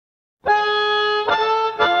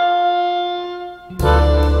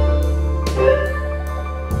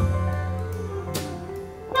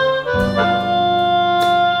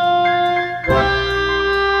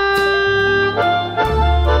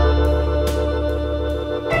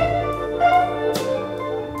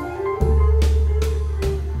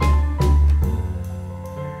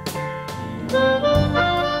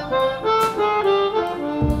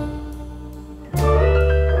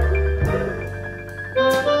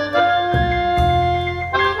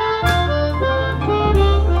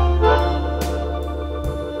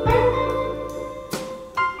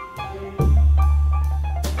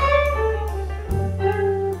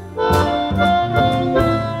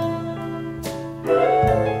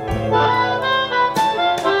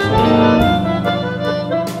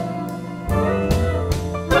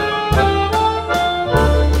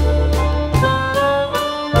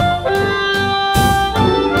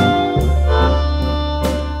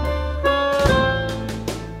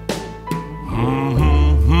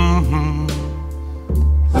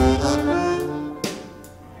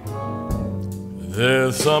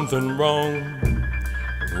something wrong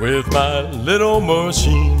with my little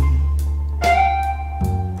machine.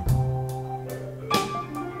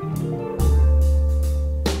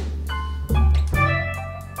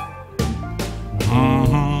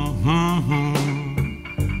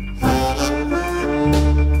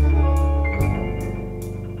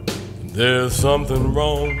 There's something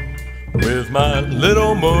wrong with my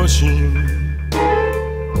little machine.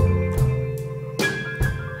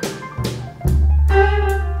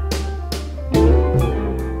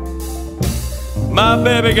 My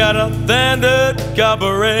baby got a standard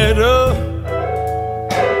carburetor.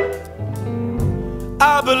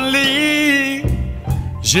 I believe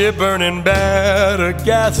she's burning better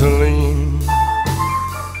gasoline.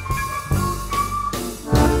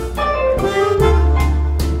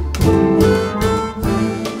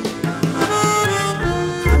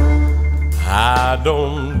 I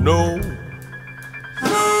don't know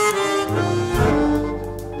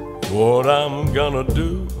what I'm gonna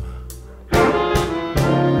do.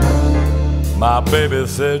 My baby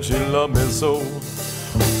said she loved me so.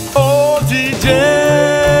 Oh, she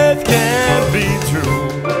just can't be true.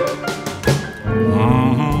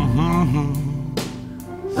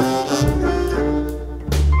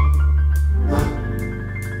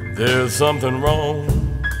 There's something wrong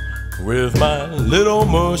with my little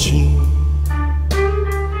machine.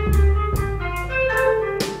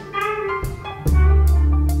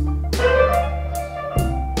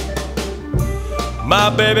 My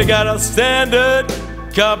baby got a standard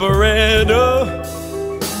carburetor.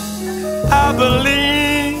 I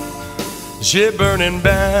believe she's burning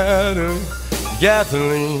better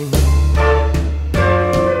gasoline.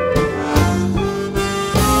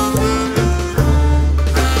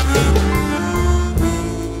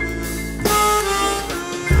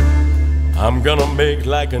 I'm gonna make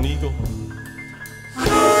like an eagle,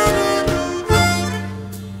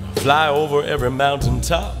 fly over every mountain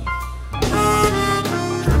top.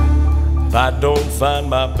 If I don't find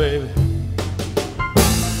my baby,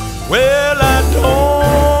 well, I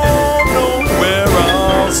don't know where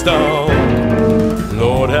I'll start.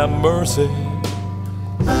 Lord have mercy.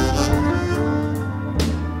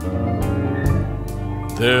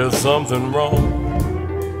 There's something wrong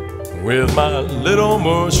with my little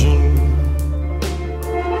machine.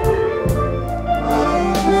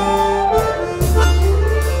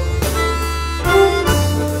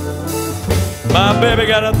 My baby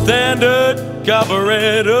got a standard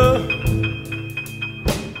carburetor.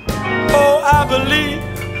 Oh, I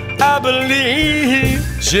believe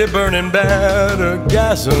she's burning better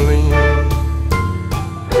gasoline.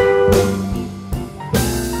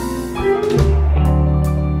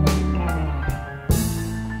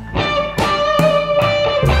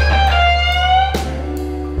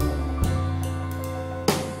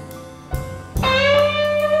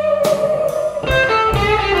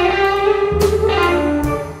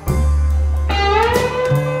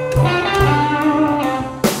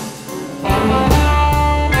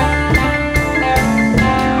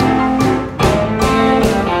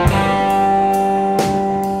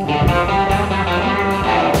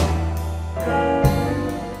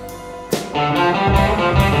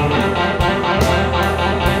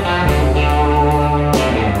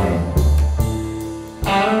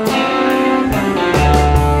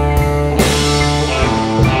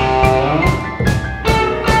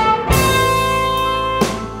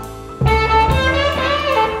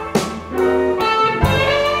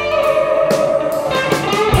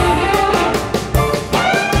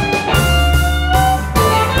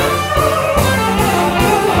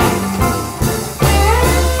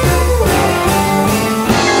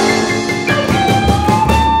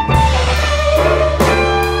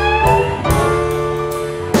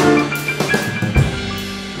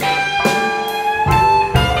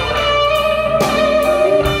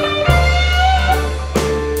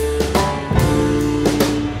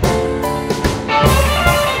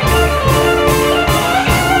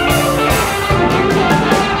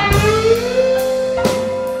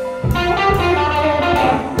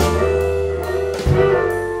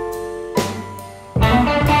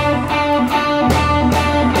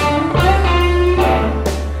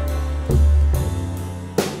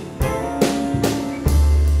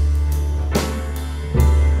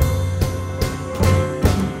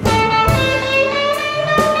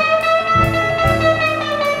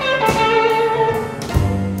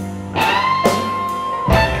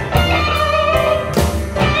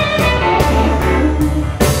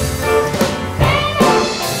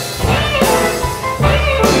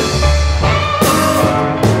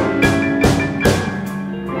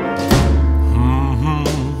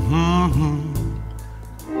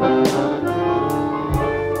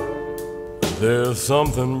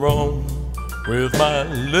 something wrong with my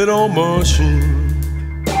little machine.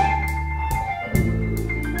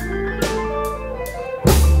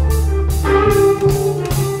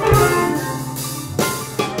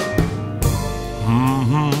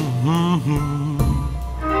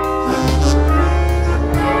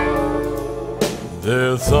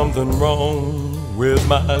 There's something wrong with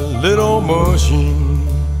my little machine.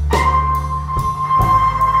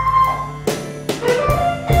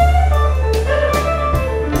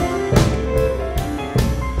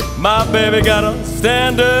 My baby got a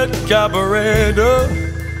standard carburetor.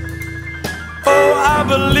 Oh, I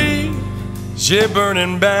believe she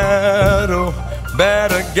burning better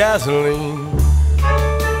gasoline.